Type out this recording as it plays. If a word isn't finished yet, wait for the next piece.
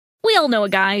all know a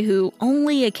guy who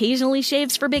only occasionally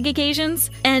shaves for big occasions,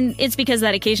 and it's because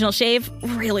that occasional shave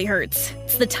really hurts.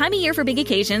 It's the time of year for big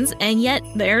occasions, and yet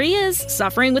there he is,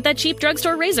 suffering with that cheap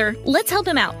drugstore razor. Let's help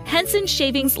him out. Henson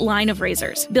Shaving's line of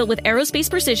razors, built with aerospace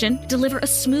precision, deliver a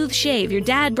smooth shave your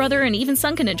dad, brother, and even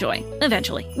son can enjoy,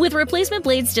 eventually. With replacement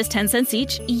blades just 10 cents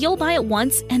each, you'll buy it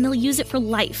once, and they'll use it for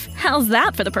life. How's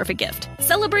that for the perfect gift?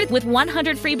 Celebrate with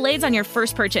 100 free blades on your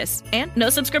first purchase, and no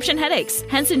subscription headaches.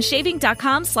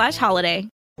 HensonShaving.com/holiday.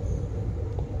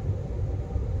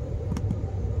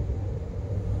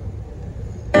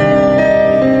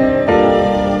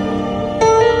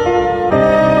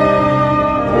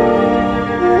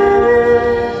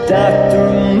 Doctor,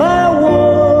 my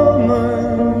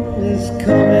woman is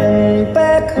coming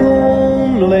back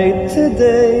home late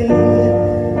today.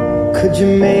 Could you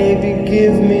maybe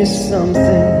give me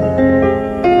something?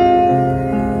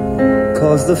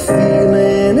 'Cause the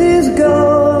feeling is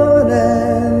gone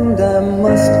and I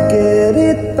must get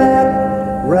it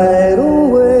back right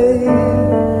away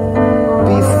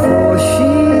before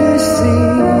she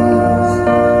sees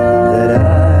that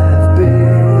I've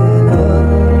been up,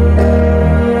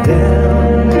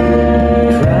 down,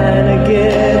 trying to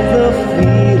get the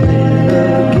feeling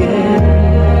again,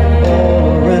 all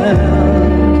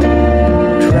around,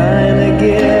 trying to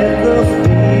get the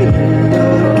feeling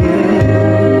again,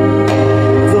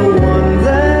 the one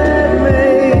that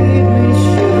made me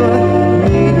shiver,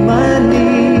 made my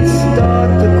knees start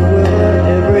to quiver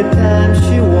every time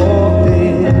she walked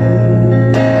in.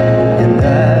 And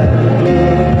I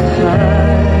looked high,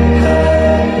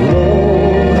 low,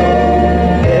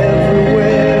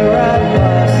 everywhere I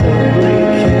possibly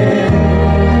can,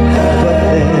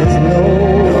 but there's no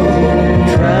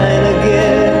trying to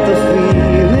get the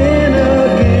feeling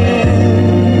again.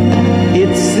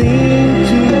 It seemed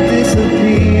to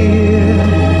disappear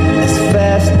as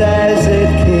fast as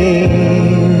it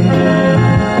came.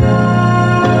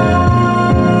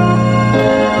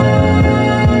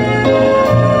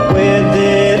 Where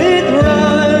did it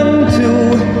run to?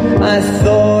 I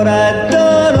thought I'd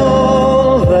done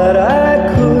all that I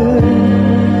could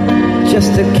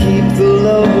just to keep the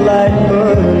love light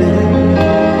burning.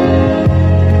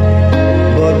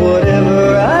 But whatever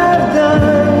I've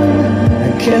done, I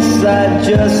guess I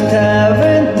just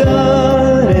haven't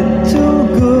done it too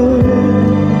good.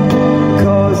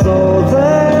 'Cause all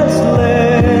that's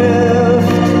left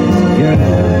is yours.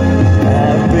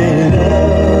 I've been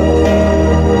up,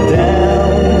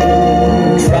 down,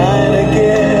 trying to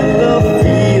get the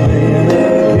feeling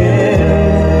again,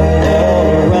 all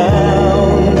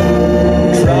around,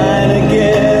 trying to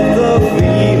get the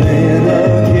feeling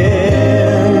again.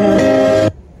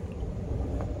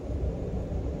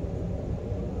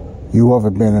 You ever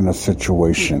been in a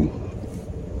situation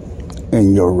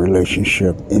in your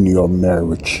relationship, in your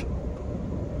marriage?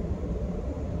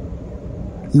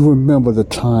 You remember the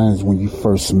times when you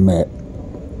first met,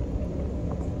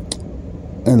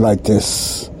 and like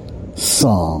this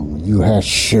song, you had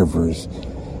shivers,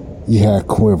 you had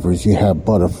quivers, you had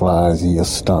butterflies in your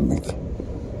stomach.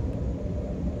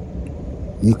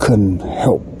 You couldn't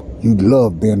help. You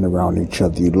loved being around each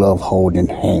other. You loved holding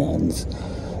hands.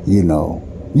 You know,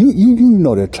 you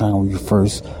know that time when you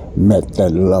first met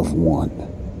that loved one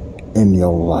in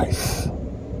your life.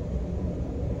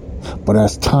 But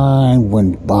as time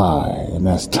went by, and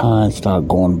as time started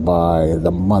going by,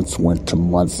 the months went to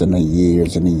months and the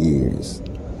years,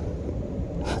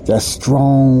 that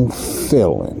strong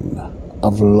feeling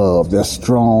of love, that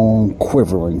strong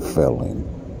quivering feeling,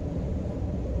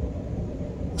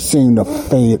 seemed to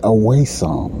fade away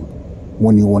some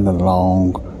when you went in a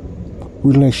long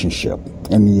relationship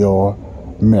in your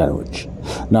marriage.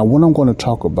 Now, what I'm going to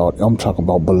talk about, I'm talking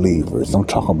about believers. I'm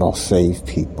talking about saved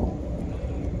people.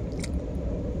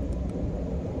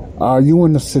 Are you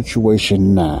in a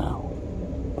situation now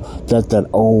that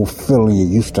old feeling you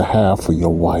used to have for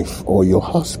your wife or your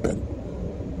husband,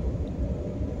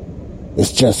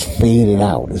 it's just faded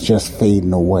out, it's just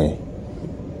fading away,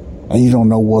 and you don't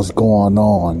know what's going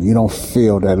on? You don't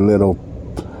feel that little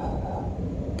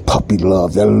puppy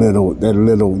love, that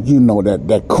little, you know,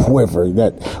 that quiver,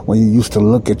 that when you used to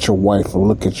look at your wife or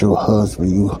look at your husband,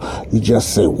 you just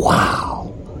say, wow,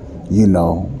 you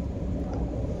know.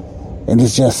 And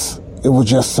it was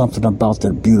just something about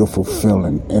that beautiful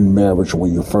feeling in marriage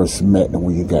when you first met and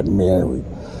when you got married.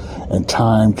 And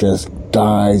time just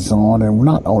dies on, and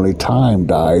not only time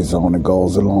dies on and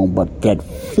goes along, but that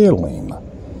feeling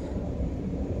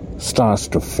starts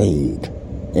to fade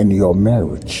in your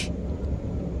marriage.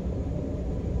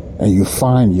 And you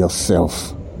find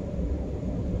yourself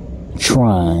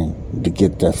trying to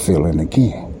get that feeling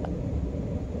again.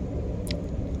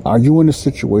 Are you in a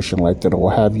situation like that,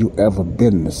 or have you ever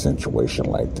been in a situation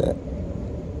like that?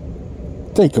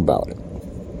 Think about it.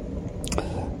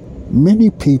 Many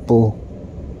people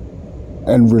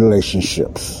in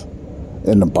relationships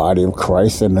in the body of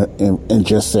Christ and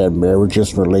just said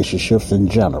marriages, relationships in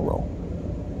general,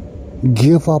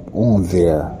 give up on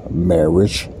their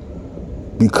marriage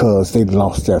because they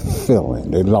lost that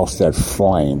feeling. They lost that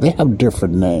flame. They have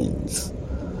different names.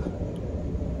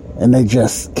 And they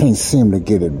just can't seem to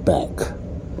get it back.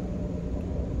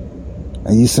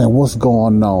 And you saying, what's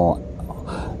going on?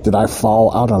 Did I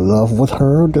fall out of love with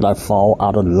her? Did I fall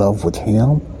out of love with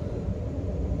him?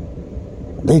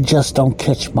 They just don't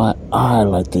catch my eye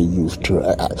like they used to.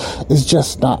 It's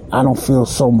just not, I don't feel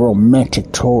so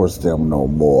romantic towards them no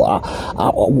more.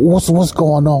 What's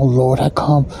going on, Lord? How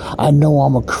come? I know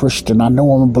I'm a Christian. I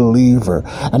know I'm a believer.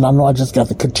 And I know I just got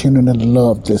to continue to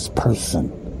love this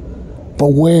person.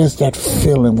 But where's that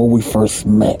feeling when we first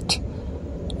met?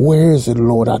 Where is it,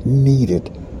 Lord? I need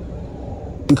it.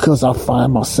 Because I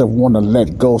find myself wanting to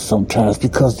let go sometimes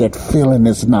because that feeling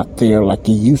is not there like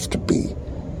it used to be.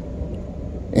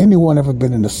 Anyone ever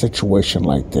been in a situation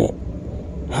like that?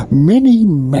 Many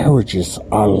marriages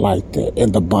are like that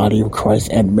in the body of Christ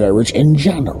and marriage in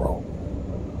general.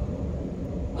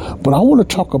 But I want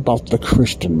to talk about the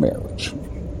Christian marriage.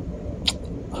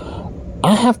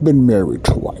 I have been married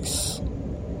twice.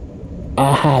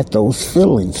 I had those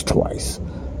feelings twice.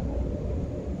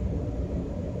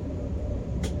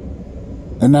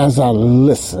 And as I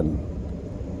listen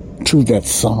to that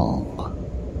song,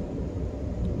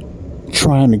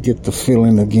 trying to get the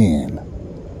feeling again,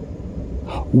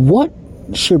 what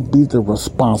should be the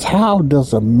response? How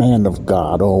does a man of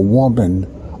God or a woman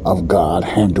of God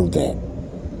handle that?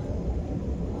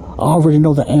 I already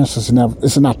know the answer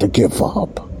is not to give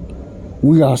up.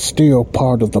 We are still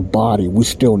part of the body. We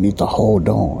still need to hold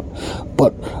on.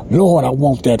 But Lord, I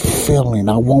want that feeling.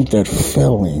 I want that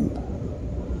feeling.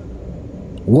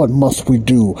 What must we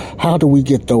do? How do we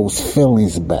get those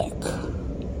feelings back?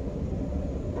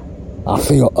 I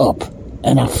feel up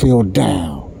and I feel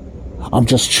down. I'm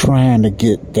just trying to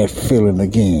get that feeling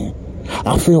again.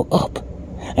 I feel up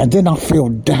and then I feel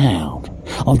down.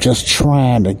 I'm just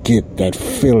trying to get that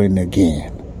feeling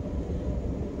again.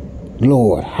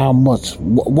 Lord,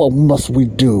 what must we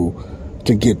do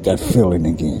to get that feeling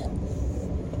again?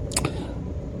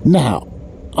 Now,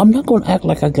 I'm not going to act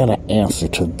like I got an answer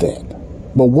to that.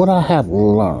 But what I have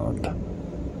learned,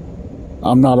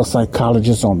 I'm not a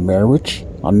psychologist on marriage.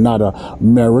 I'm not a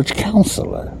marriage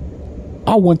counselor.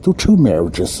 I went through 2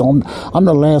 marriages, so I'm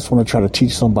the last one to try to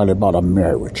teach somebody about a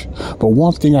marriage. But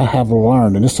one thing I have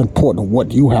learned, and it's important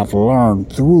what you have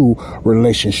learned through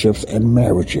relationships and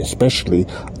marriages, especially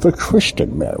the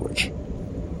Christian marriage.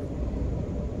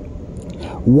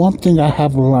 One thing I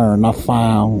have learned, I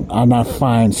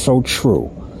find so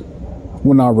true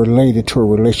when I related to a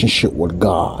relationship with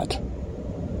God.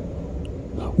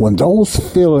 When those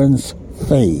feelings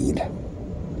fade,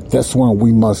 that's when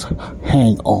we must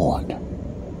hang on.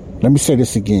 Let me say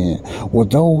this again. When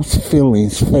those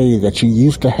feelings fade that you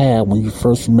used to have when you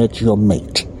first met your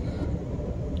mate,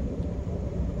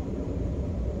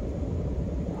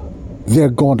 they're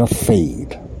going to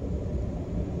fade.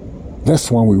 That's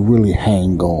when we really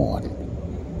hang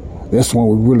on. That's when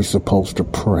we're really supposed to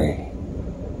pray.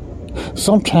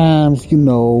 Sometimes, you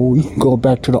can go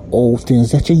back to the old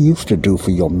things that you used to do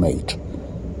for your mate.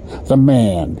 The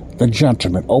man, the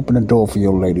gentleman, open the door for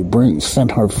your lady,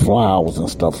 send her flowers and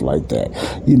stuff like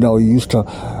that. You used to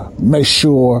make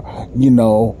sure,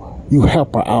 you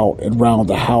help her out around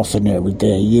the house and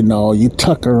everything. You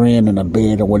tuck her in a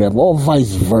bed or whatever, or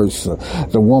vice versa.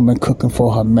 The woman cooking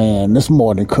for her man. This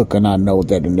more than cooking, I know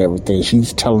that and everything.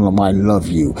 She's telling him, I love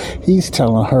you. He's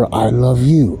telling her, I love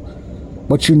you.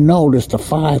 But you notice the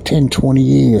 5, 10, 20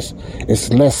 years, it's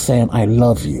less saying, I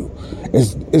love you.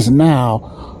 It's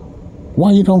now,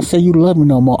 why you don't say you love me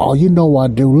no more? Oh, you know I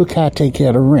do. Look how I take care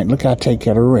of the rent. Look how I take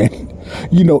care of the rent.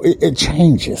 It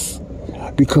changes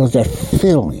because that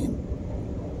feeling,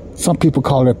 some people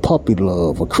call it puppy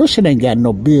love. A Christian ain't got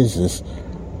no business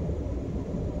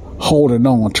holding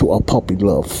on to a puppy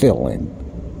love feeling.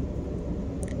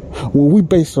 When we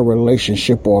base a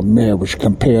relationship or a marriage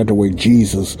compared to with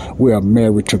Jesus, we are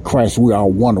married to Christ. We are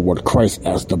one with Christ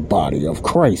as the body of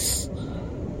Christ.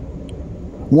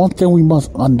 One thing we must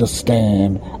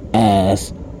understand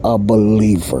as a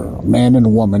believer, man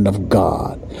and woman of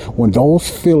God, when those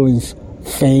feelings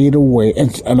fade away,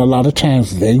 and a lot of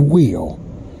times they will,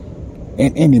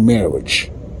 in any marriage,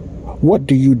 what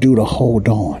do you do to hold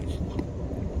on?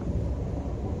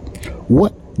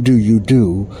 What do you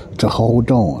do to hold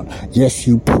on? Yes,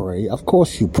 you pray. Of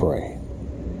course you pray.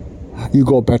 You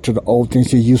go back to the old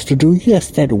things you used to do.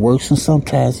 Yes, that works, and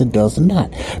sometimes it does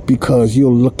not, because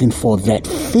you're looking for that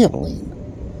feeling.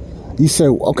 You say,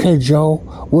 okay, Joe,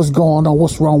 what's going on?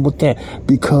 What's wrong with that?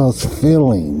 Because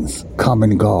feelings come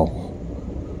and go.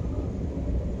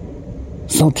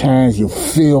 Sometimes you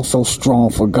feel so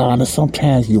strong for God, and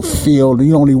sometimes you feel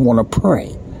you don't even want to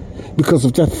pray. Because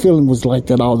if that feeling was like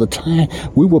that all the time,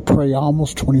 we would pray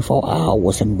almost 24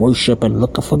 hours and worship and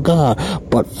looking for God.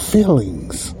 But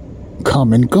feelings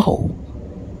come and go.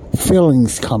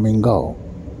 Feelings come and go.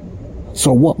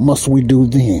 So what must we do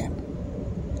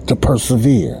then to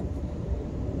persevere?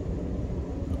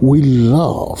 We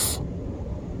love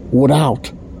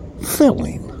without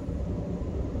feeling.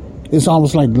 It's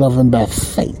almost like loving by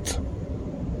faith.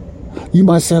 You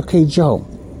might say, okay, Joe,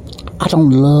 I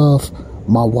don't love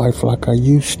my wife like I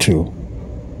used to.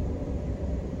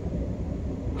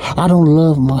 I don't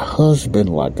love my husband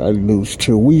like I used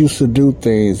to. We used to do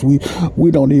things.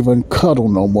 We don't even cuddle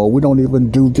no more. We don't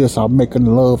even do this. Our making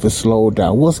love is slowed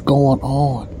down. What's going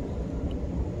on?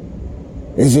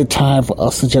 Is it time for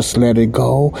us to just let it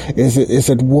go? Is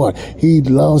it what? He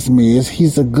loves me.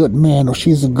 He's a good man or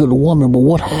she's a good woman. But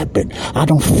what happened? I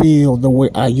don't feel the way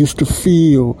I used to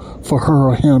feel for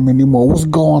her or him anymore. What's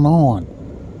going on?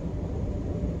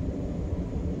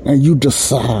 And you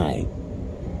decide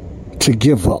to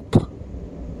give up,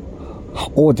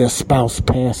 or their spouse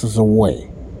passes away.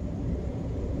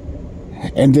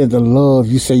 And then the love,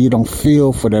 you say you don't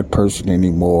feel for that person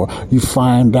anymore. You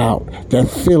find out that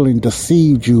feeling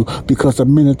deceived you, because the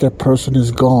minute that person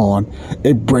is gone,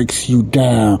 it breaks you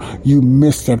down. You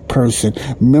miss that person.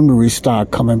 Memories start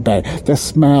coming back. That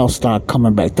smile start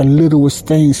coming back. The littlest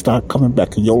things start coming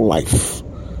back in your life.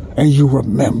 And you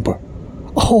remember,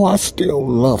 oh, I still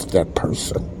love that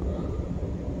person.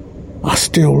 I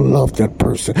still love that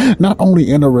person. Not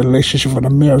only in a relationship or a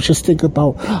marriage, just think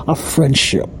about a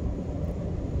friendship.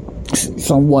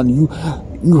 Someone you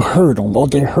hurt them, or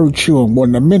they hurt you, and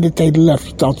when the minute they left,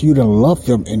 you thought you didn't love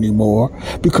them anymore,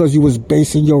 because you was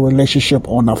basing your relationship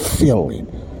on a feeling.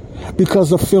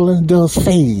 Because a feeling does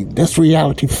fade. That's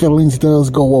reality. Feelings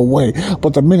does go away.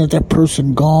 But the minute that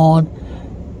person gone,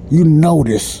 you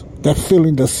notice that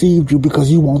feeling deceived you,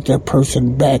 because you want that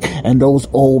person back, and those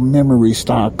old memories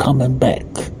start coming back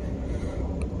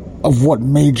of what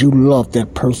made you love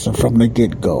that person from the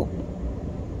get-go.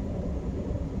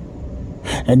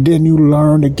 And then you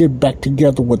learn to get back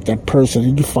together with that person,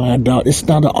 and you find out it's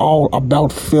not all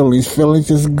about feelings. Feelings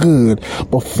is good,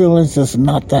 but feelings is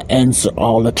not the answer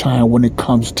all the time when it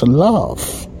comes to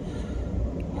love.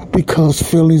 Because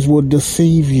feelings will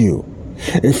deceive you.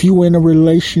 If you in a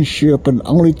relationship and the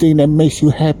only thing that makes you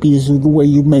happy is the way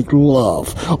you make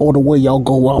love, or the way y'all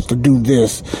go out to do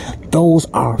this, those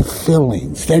are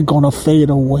feelings. They're gonna fade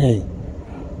away.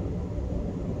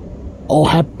 Oh,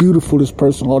 how beautiful this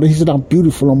person was. He's not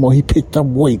beautiful no more. He picked up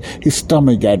weight. His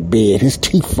stomach got bad. His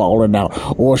teeth falling out.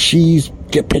 Or she's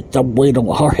get picked up weight on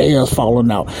her hair's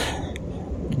falling out.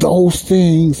 Those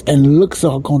things and looks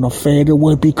are going to fade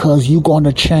away, because you're going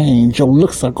to change. Your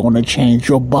looks are going to change.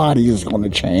 Your body is going to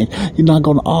change. You're not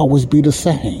going to always be the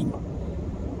same.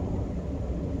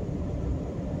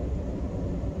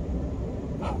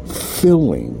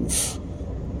 Feelings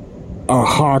are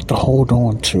hard to hold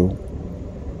on to.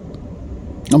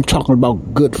 I'm talking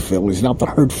about good feelings, not the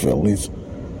hurt feelings.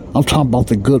 I'm talking about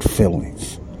the good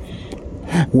feelings.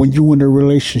 When you're in a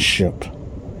relationship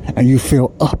and you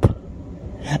feel up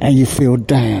and you feel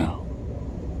down.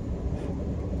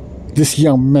 This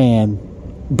young man,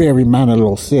 Barry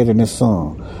Manilow, said in his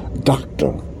song,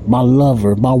 "Doctor, my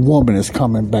lover, my woman is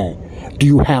coming back. Do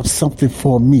you have something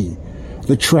for me?"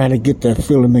 To try to get that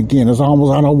feeling again. It's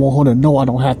almost, I don't want her to know I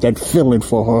don't have that feeling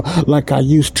for her like I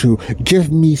used to.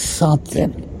 Give me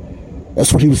something.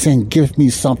 That's what he was saying. Give me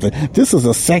something. This is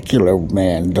a secular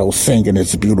man, though, singing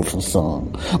this beautiful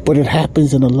song. But it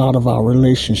happens in a lot of our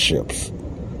relationships.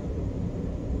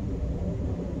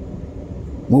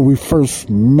 When we first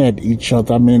met each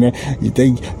other, I mean,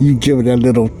 you give it that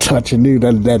little touch and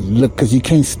that look, because you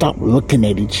can't stop looking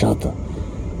at each other.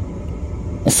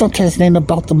 And sometimes it ain't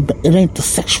about it ain't the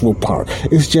sexual part.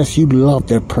 It's just you love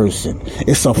that person.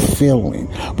 It's a feeling.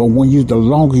 But when the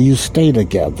longer you stay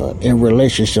together in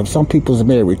relationships, some people's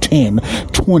married 10,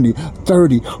 20,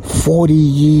 30, 40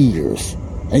 years.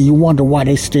 And you wonder why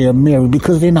they stay married,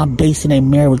 because they're not basing their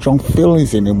marriage on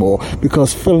feelings anymore,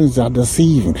 because feelings are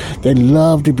deceiving. They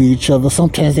love to be each other.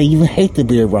 Sometimes they even hate to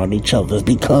be around each other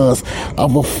because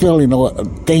of a feeling or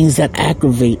things that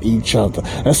aggravate each other.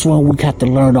 That's why we got to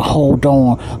learn to hold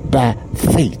on by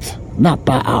faith, not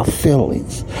by our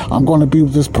feelings. I'm going to be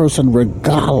with this person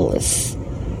regardless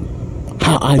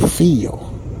how I feel.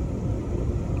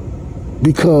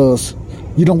 Because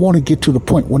you don't want to get to the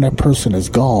point when that person is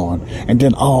gone and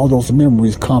then all those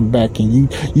memories come back and you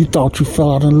thought you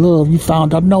fell out in love. You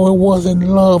found out, no, it wasn't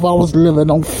love. I was living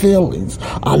on feelings.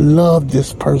 I love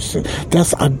this person.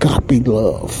 That's agape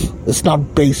love. It's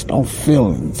not based on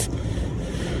feelings.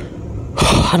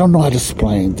 I don't know how to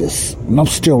explain this, and I'm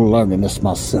still learning this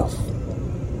myself.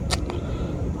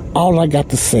 All I got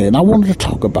to say, and I wanted to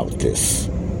talk about this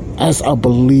as a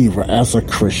believer, as a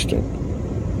Christian,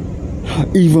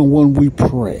 even when we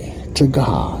pray to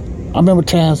God. I remember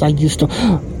times I used to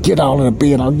get out of the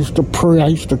bed, I used to pray, I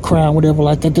used to cry, whatever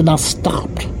like that, then I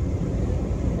stopped.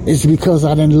 It's because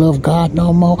I didn't love God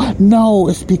no more? No,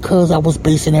 it's because I was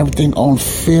basing everything on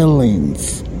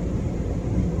feelings.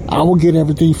 I will get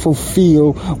everything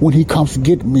fulfilled when he comes to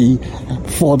get me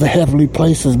for the heavenly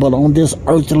places. But on this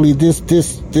earthly, this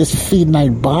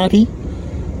finite body,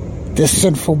 this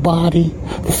sinful body,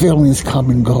 feelings come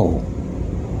and go.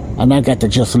 And I got to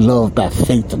just love by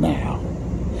faith now.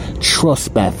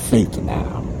 Trust by faith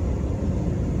now.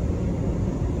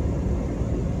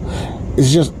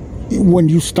 It's just when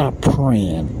you stop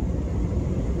praying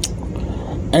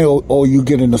or you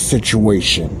get in a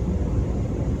situation,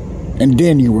 and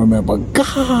then you remember,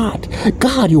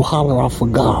 God, you holler out for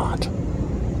God.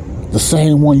 The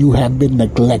same one you have been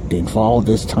neglecting for all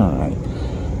this time.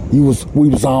 We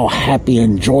was all happy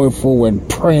and joyful and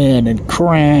praying and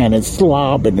crying and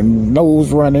slobbing and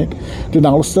nose running. Then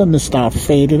all of a sudden it started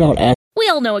fading out. We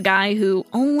all know a guy who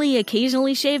only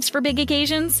occasionally shaves for big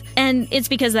occasions, and it's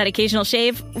because that occasional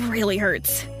shave really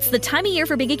hurts. It's the time of year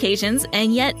for big occasions,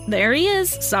 and yet there he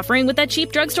is, suffering with that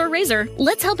cheap drugstore razor.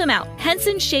 Let's help him out.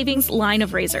 Henson Shaving's line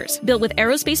of razors, built with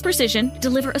aerospace precision,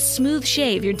 deliver a smooth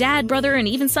shave your dad, brother, and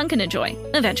even son can enjoy,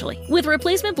 eventually. With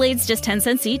replacement blades just 10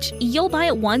 cents each, you'll buy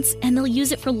it once, and they'll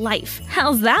use it for life.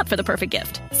 How's that for the perfect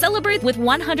gift? Celebrate with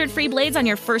 100 free blades on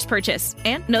your first purchase,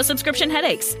 and no subscription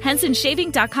headaches.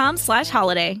 HensonShaving.com/holiday.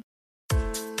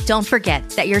 Don't forget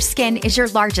that your skin is your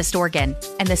largest organ,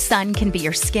 and the sun can be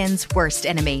your skin's worst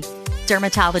enemy.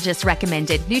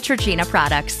 Dermatologist-recommended Neutrogena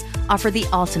products offer the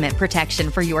ultimate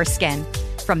protection for your skin.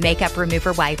 From makeup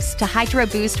remover wipes to Hydro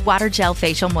Boost Water Gel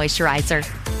Facial Moisturizer,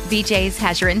 BJ's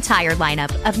has your entire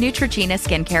lineup of Neutrogena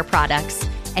skincare products.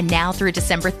 And now through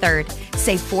December 3rd,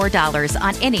 save $4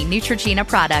 on any Neutrogena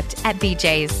product at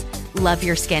BJ's. Love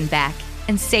your skin back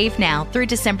and save now through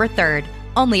December 3rd,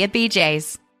 only at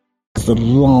BJ's. The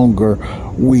longer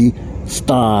we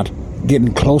start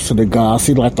getting closer to God,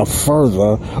 see, like the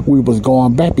further we was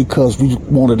going back because we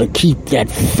wanted to keep that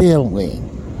feeling.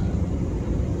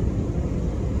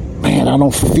 Man, I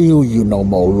don't feel you no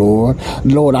more, Lord.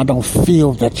 Lord, I don't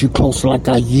feel that you close like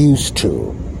I used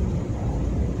to.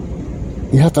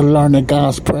 You have to learn that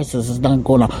God's presence is not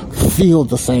going to feel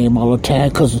the same all the time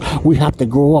because we have to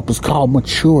grow up. It's called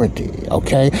maturity,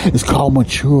 okay? It's called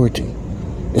maturity.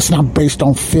 It's not based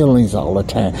on feelings all the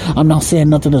time. I'm not saying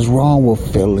nothing is wrong with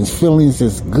feelings. Feelings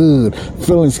is good.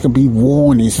 Feelings can be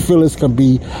warnings. Feelings can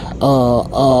be,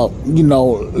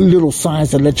 little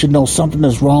signs that let you know something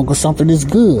is wrong or something is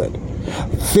good.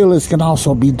 Feelings can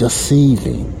also be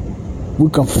deceiving. We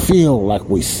can feel like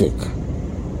we're sick.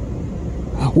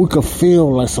 We could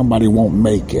feel like somebody won't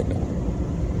make it.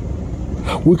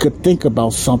 We could think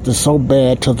about something so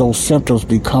bad till those symptoms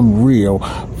become real.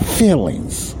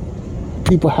 Feelings.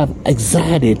 People have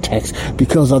anxiety attacks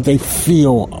because they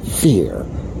feel fear.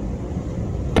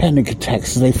 Panic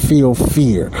attacks, they feel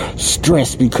fear.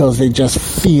 Stress because they just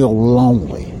feel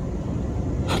lonely.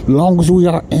 Long as we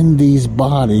are in these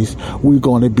bodies, we're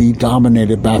going to be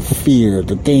dominated by fear.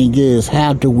 The thing is,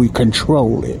 how do we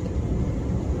control it?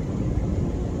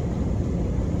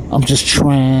 I'm just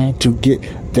trying to get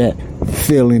that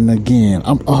feeling again.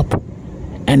 I'm up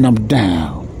and I'm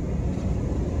down.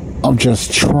 I'm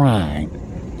just trying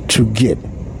to get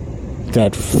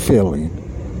that feeling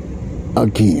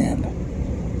again.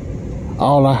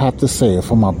 All I have to say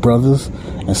for my brothers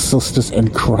and sisters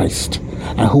in Christ,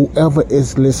 and whoever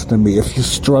is listening to me, if you're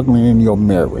struggling in your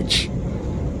marriage,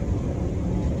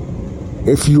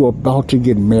 if you're about to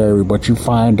get married but you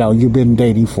find out you've been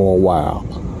dating for a while,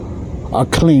 a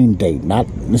clean date, not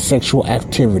sexual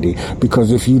activity,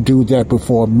 because if you do that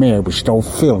before marriage, those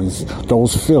feelings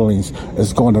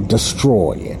is going to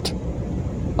destroy it.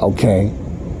 Okay?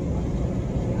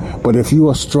 But if you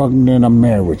are struggling in a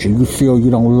marriage and you feel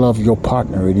you don't love your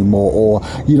partner anymore, or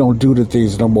you don't do the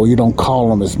things no more, you don't call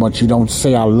them as much, you don't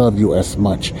say I love you as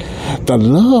much, the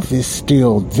love is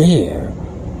still there.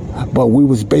 But we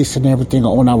was basing everything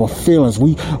on our feelings.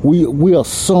 We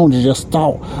assumed and just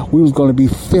thought we was going to be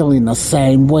feeling the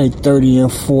same way 30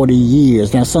 and 40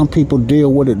 years. Now, some people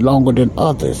deal with it longer than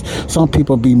others. Some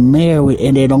people be married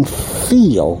and they don't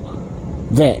feel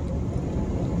that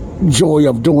joy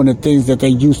of doing the things that they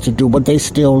used to do, but they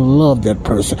still love that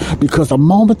person. Because the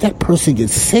moment that person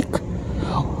gets sick,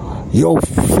 your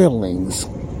feelings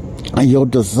and your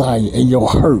desire and your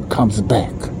hurt comes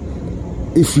back.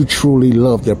 If you truly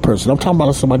love that person. I'm talking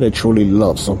about somebody that truly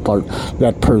loves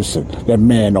that person, that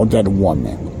man or that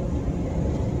woman.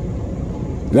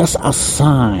 That's a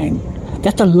sign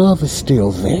that the love is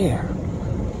still there.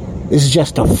 It's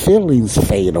just the feelings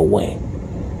fade away.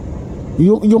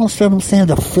 You understand what I'm saying?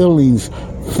 The feelings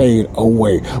fade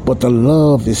away, but the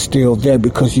love is still there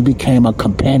because you became a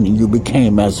companion. You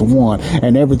became as one,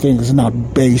 and everything is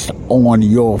not based on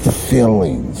your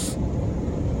feelings.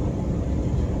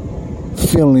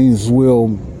 Feelings will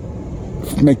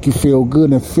make you feel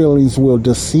good, and feelings will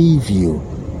deceive you.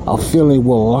 A feeling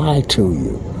will lie to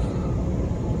you.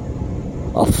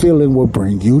 A feeling will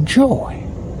bring you joy.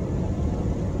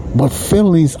 But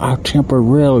feelings are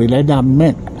temporarily. They're not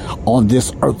meant on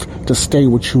this earth to stay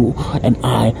with you and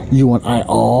I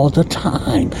all the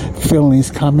time.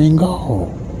 Feelings come and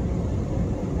go.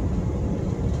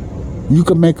 You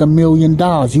can make $1 million.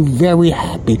 You're very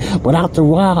happy. But after a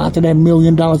while, after that $1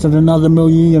 million and another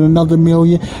million and another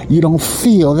million, you don't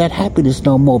feel that happiness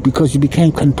no more because you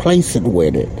became complacent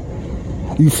with it.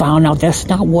 You found out that's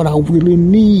not what I really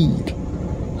need.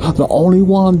 The only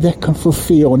one that can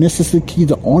fulfill, and this is the key,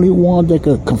 the only one that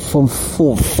can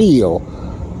fulfill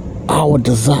our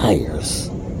desires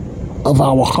of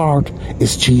our heart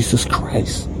is Jesus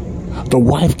Christ. The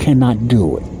wife cannot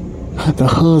do it. The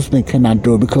husband cannot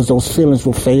do it because those feelings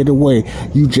will fade away.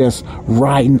 You just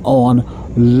riding on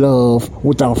love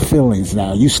without feelings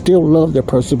now. You still love that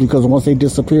person because once they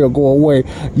disappear or go away,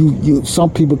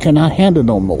 some people cannot handle it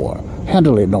no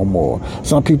more.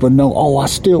 Some people know, oh, I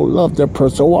still love that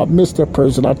person. Oh, I miss that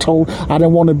person. I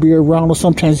didn't want to be around. Or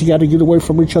sometimes you got to get away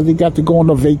from each other. You got to go on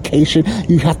a vacation.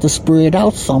 You have to spread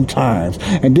out sometimes.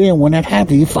 And then when that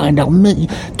happens, you find out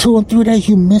 2 and 3 days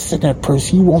you missing that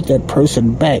person. You want that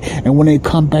person back. And when they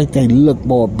come back, they look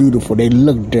more beautiful. They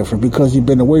look different because you've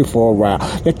been away for a while.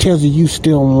 That tells you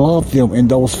still love them and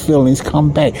those feelings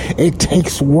come back. It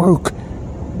takes work,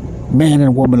 man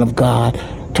and woman of God,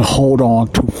 to hold on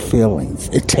to feelings.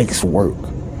 It takes work.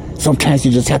 Sometimes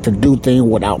you just have to do things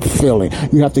without feeling.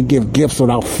 You have to give gifts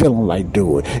without feeling like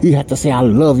doing it. You have to say, I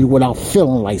love you without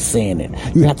feeling like saying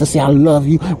it. You have to say, I love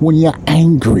you when you're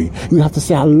angry. You have to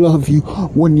say, I love you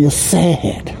when you're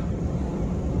sad.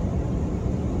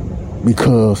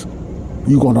 Because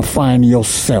you're going to find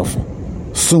yourself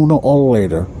sooner or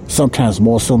later, sometimes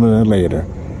more sooner than later,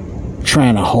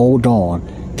 trying to hold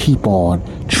on, keep on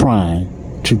trying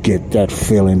to get that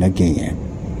feeling again.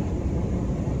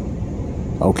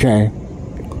 Okay?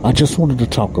 I just wanted to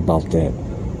talk about that.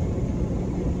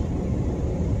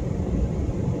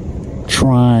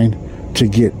 Trying to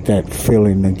get that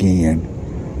feeling again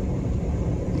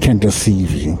can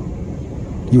deceive you.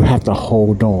 You have to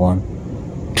hold on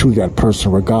to that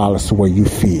person regardless of what you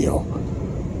feel.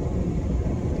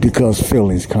 Because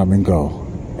feelings come and go.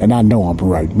 And I know I'm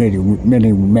right.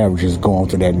 Many marriages go on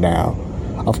to that now.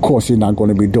 Of course, you're not going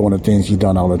to be doing the things you've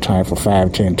done all the time for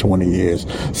 5, 10, 20 years.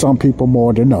 Some people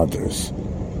more than others.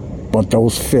 But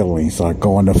those feelings are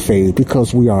going to fade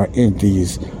because we are in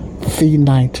these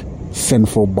finite,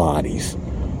 sinful bodies.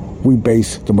 We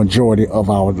base the majority of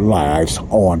our lives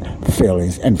on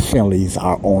feelings, and feelings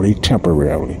are only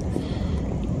temporary.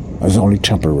 It's only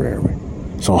temporary.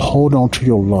 So hold on to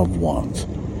your loved ones.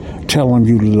 Tell them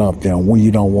you love them when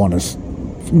you don't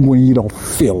when you don't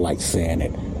feel like saying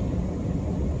it.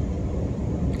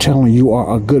 Tell them you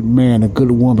are a good man, a good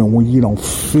woman when you don't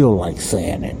feel like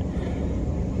saying it.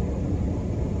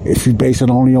 If you base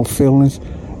it only on feelings,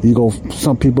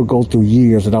 some people go through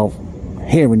years without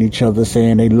hearing each other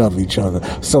saying they love each other.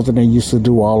 Something they used to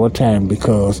do all the time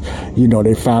because,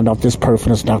 they found out this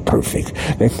person is not perfect.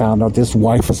 They found out this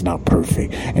wife is not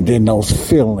perfect. And then those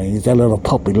feelings, that little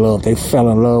puppy love they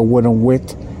fell in love with them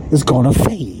with, is going to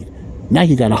fade. Now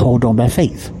you got to hold on by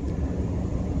faith.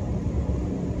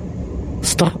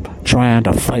 Stop trying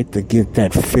to fight to get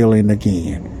that feeling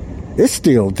again. It's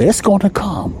still there. It's going to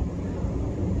come.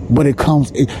 But it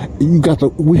comes,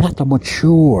 we have to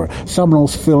mature. Some of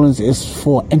those feelings is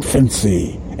for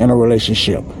infancy in a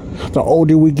relationship. The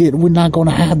older we get, we're not going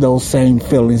to have those same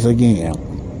feelings again.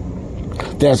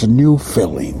 There's new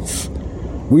feelings.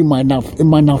 It might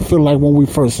not feel like when we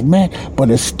first met, but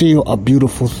it's still a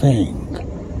beautiful thing.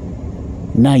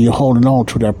 Now you're holding on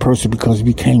to that person because you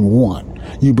became one.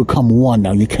 You become one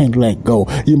now. You can't let go.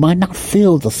 You might not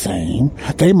feel the same.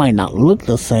 They might not look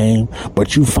the same,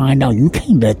 but you find out you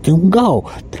can't let them go.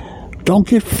 Don't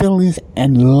get feelings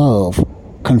and love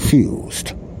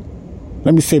confused.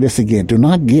 Let me say this again. Do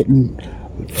not get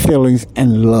feelings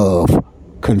and love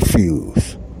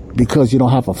confused. Because you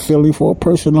don't have a feeling for a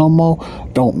person no more,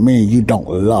 don't mean you don't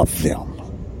love them.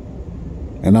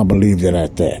 And I believe that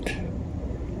at that.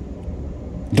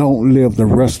 Don't live the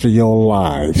rest of your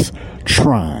lives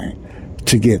trying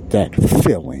to get that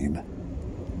feeling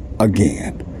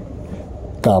again.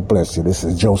 God bless you. This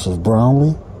is Joseph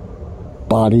Brownlee,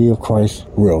 Body of Christ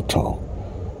Real Talk.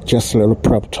 Just a little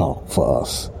prep talk for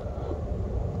us,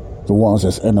 the ones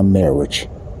that's in a marriage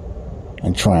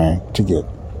and trying to get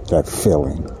that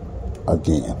feeling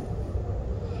again.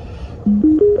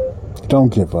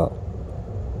 Don't give up.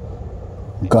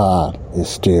 God is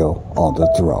still on the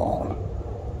throne.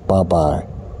 Bye-bye.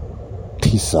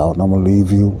 Peace out. And I'm going to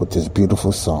leave you with this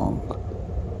beautiful song.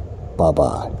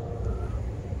 Bye-bye.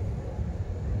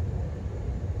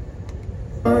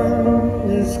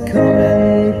 Is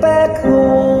coming back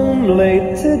home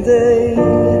late today.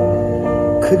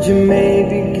 Could you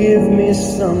maybe give me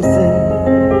something?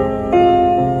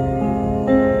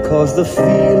 'Cause the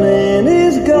feeling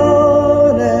is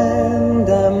gone and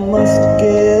I must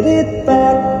get it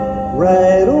back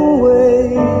right away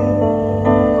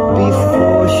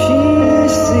before she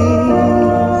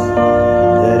sees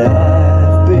that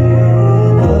I've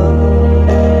been up,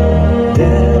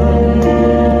 down,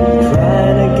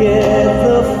 trying to get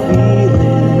the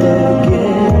feeling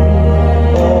again,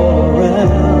 all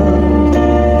around,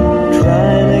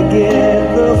 trying to get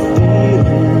the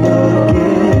feeling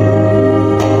again,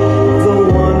 the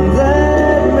one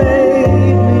that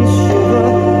made me shiver,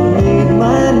 made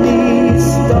my knees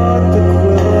start to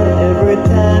quiver every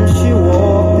time she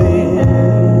walked in.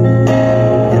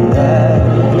 And I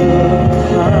looked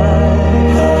high,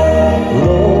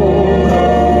 low,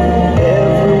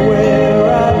 everywhere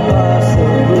I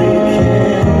possibly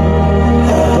can,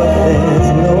 but there's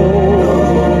no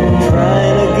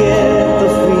trying to get the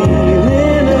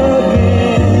feeling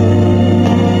again.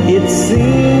 It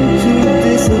seemed to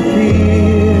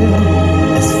disappear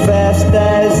as fast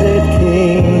as it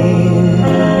came.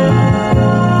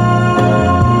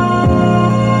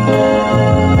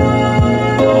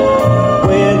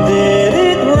 Where did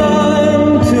it run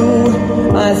to?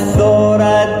 I thought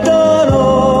I'd done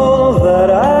all that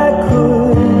I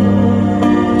could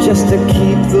just to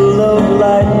keep the love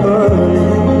light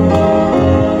burning.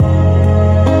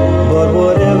 But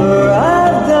whatever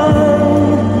I've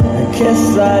done, I guess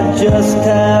I just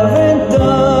haven't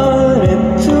done it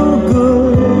too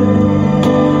good.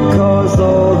 'Cause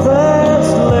all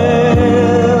that's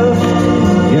left is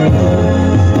yours.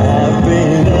 I've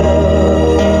been up,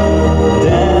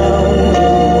 down,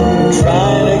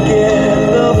 trying to get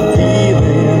the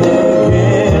feeling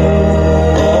again,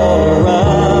 all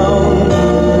around,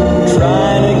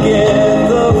 trying to get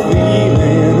the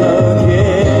feeling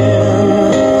again,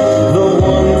 the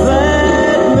one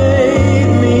that made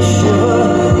me shiver,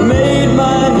 made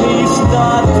my knees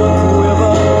start to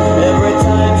quiver every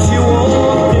time she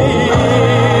walked in.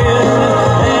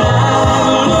 And I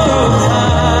looked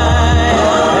high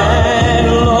and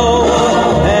low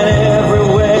and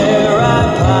everywhere I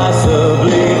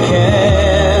possibly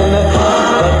can,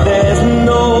 but there's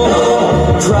no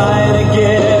trying to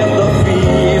get the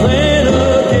feeling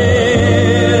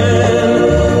again.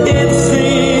 It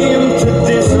seemed to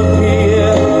disappear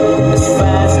as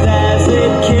fast as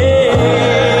it came.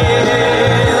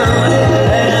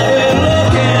 And I've been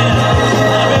looking up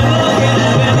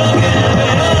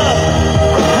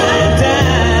and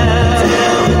down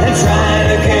and trying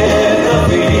to get the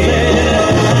feeling.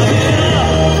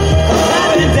 I've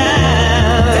been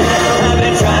down, I've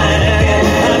been trying to get,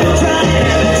 I've been trying to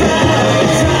get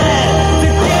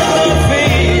the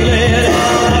feeling.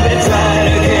 I've been trying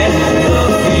to get the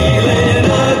feeling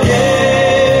again.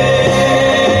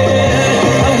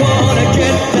 I wanna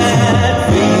get that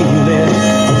feeling.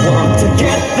 I want to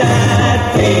get that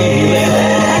feeling.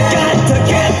 I got to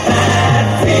get that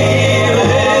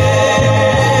feeling.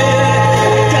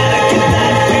 Gotta get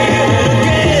that feeling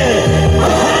again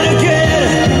and again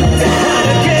and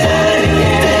again and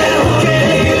again.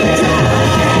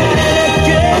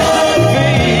 Get the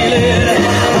feeling.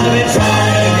 I've been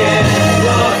trying to get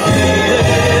the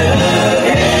feeling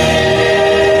again.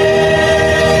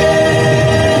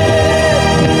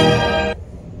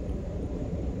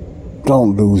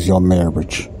 Don't lose your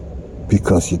marriage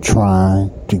because you're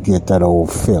trying to get that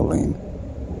old feeling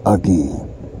again.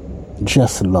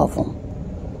 Just love them.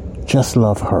 Just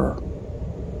love her.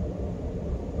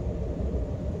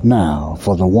 Now,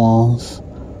 for the ones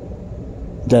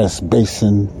that's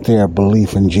basing their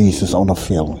belief in Jesus on a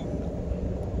feeling,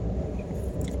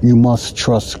 you must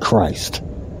trust Christ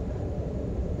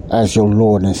as your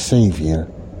Lord and Savior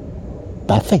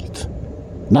by faith,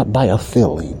 not by a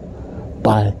feeling,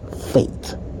 by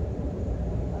faith.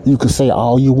 You can say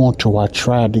all you want to, I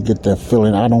tried to get that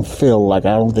feeling. I don't feel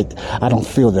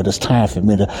that it's time for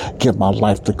me to give my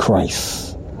life to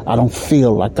Christ. I don't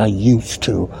feel like I used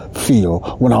to feel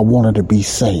when I wanted to be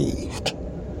saved.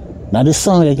 Now, this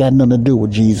song ain't got nothing to do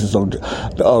with Jesus or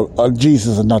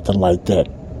Jesus or nothing like that.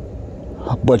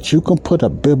 But you can put a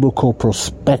biblical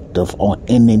perspective on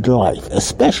any life,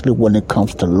 especially when it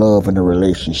comes to love and a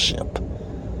relationship.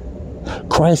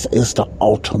 Christ is the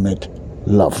ultimate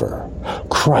lover.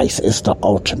 Christ is the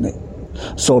ultimate.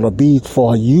 So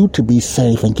for you to be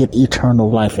saved and get eternal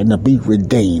life and to be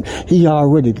redeemed, he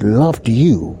already loved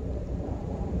you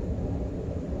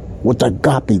with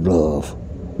agape love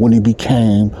when he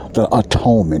became the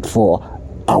atonement for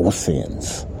our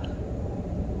sins.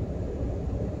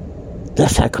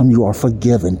 That's how come you are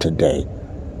forgiven today.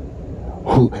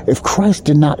 If Christ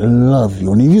did not love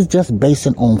you and he was just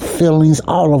basing on feelings,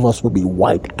 all of us would be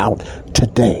wiped out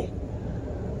today.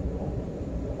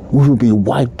 We would be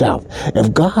wiped out.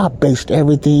 If God based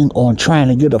everything on trying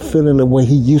to get a feeling the way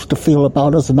he used to feel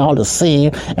about us and all the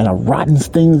sin and the rotten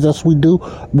things that we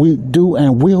do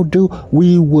and will do,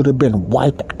 we would have been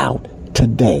wiped out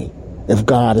today. If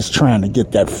God is trying to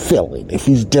get that feeling, if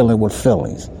he's dealing with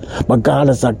feelings. But God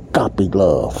is agape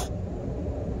love.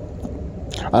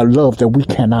 A love that we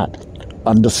cannot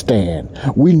understand.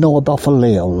 We know about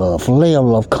phileo love. Phileo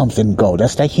love comes and goes.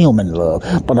 That's that human love.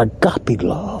 But agape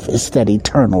love is that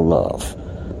eternal love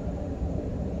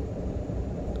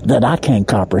that I can't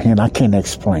comprehend. I can't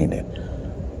explain it.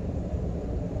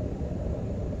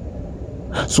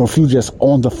 So if you just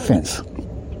on the fence,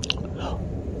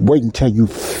 wait until you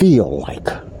feel like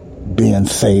being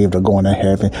saved or going to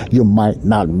heaven, you might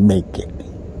not make it.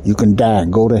 You can die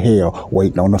and go to hell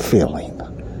waiting on a feeling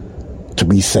to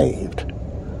be saved.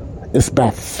 It's by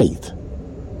faith.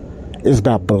 It's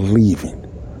by believing.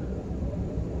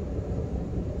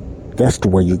 That's the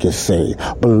way you get saved.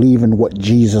 Believing what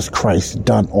Jesus Christ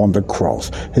done on the cross.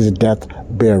 His death,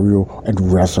 burial,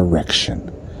 and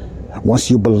resurrection. Once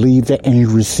you believe that and you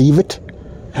receive it,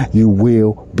 you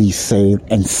will be saved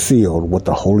and sealed with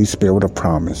the Holy Spirit of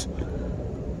promise.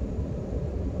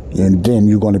 And then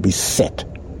you're going to be set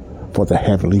for the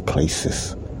heavenly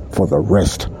places for the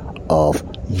rest of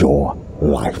your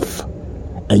life.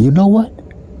 And you know what?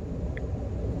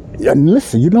 And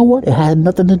listen, you know what? It had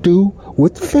nothing to do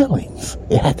with feelings.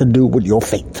 It had to do with your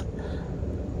faith.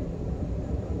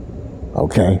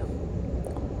 Okay?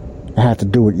 It had to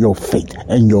do with your faith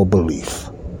and your belief.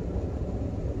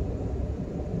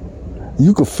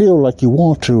 You can feel like you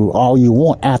want to all you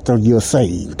want after you're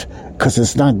saved, because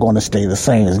it's not going to stay the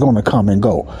same. It's going to come and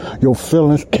go. Your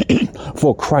feelings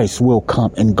for Christ will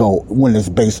come and go when it's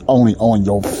based only on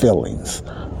your feelings.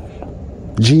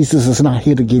 Jesus is not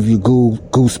here to give you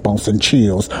goosebumps and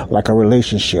chills like a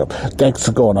relationship. That's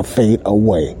going to fade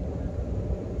away.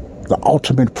 The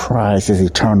ultimate prize is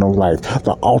eternal life.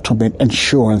 The ultimate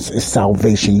insurance is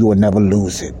salvation. You will never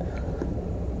lose it.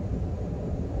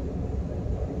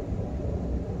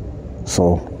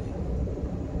 So,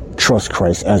 trust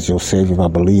Christ as your Savior by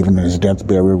believing in his death,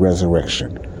 burial,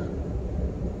 resurrection.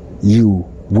 You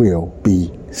will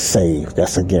be saved.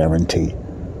 That's a guarantee.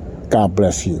 God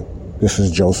bless you. This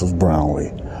is Joseph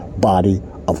Brownlee, Body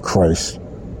of Christ,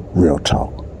 Real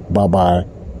Talk. Bye-bye.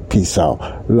 Peace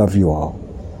out. Love you all.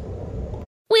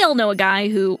 We all know a guy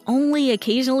who only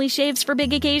occasionally shaves for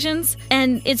big occasions,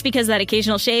 and it's because that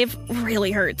occasional shave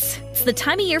really hurts. It's the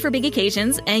time of year for big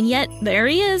occasions, and yet there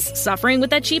he is, suffering with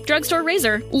that cheap drugstore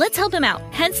razor. Let's help him out.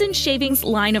 Henson Shaving's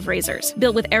line of razors,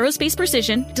 built with aerospace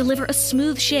precision, deliver a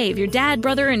smooth shave your dad,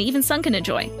 brother, and even son can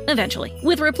enjoy, eventually.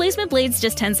 With replacement blades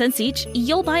just 10 cents each,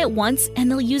 you'll buy it once, and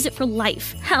they'll use it for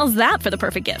life. How's that for the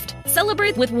perfect gift?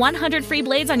 Celebrate with 100 free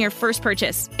blades on your first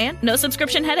purchase, and no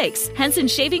subscription headaches.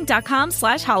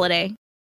 HensonShaving.com/holiday.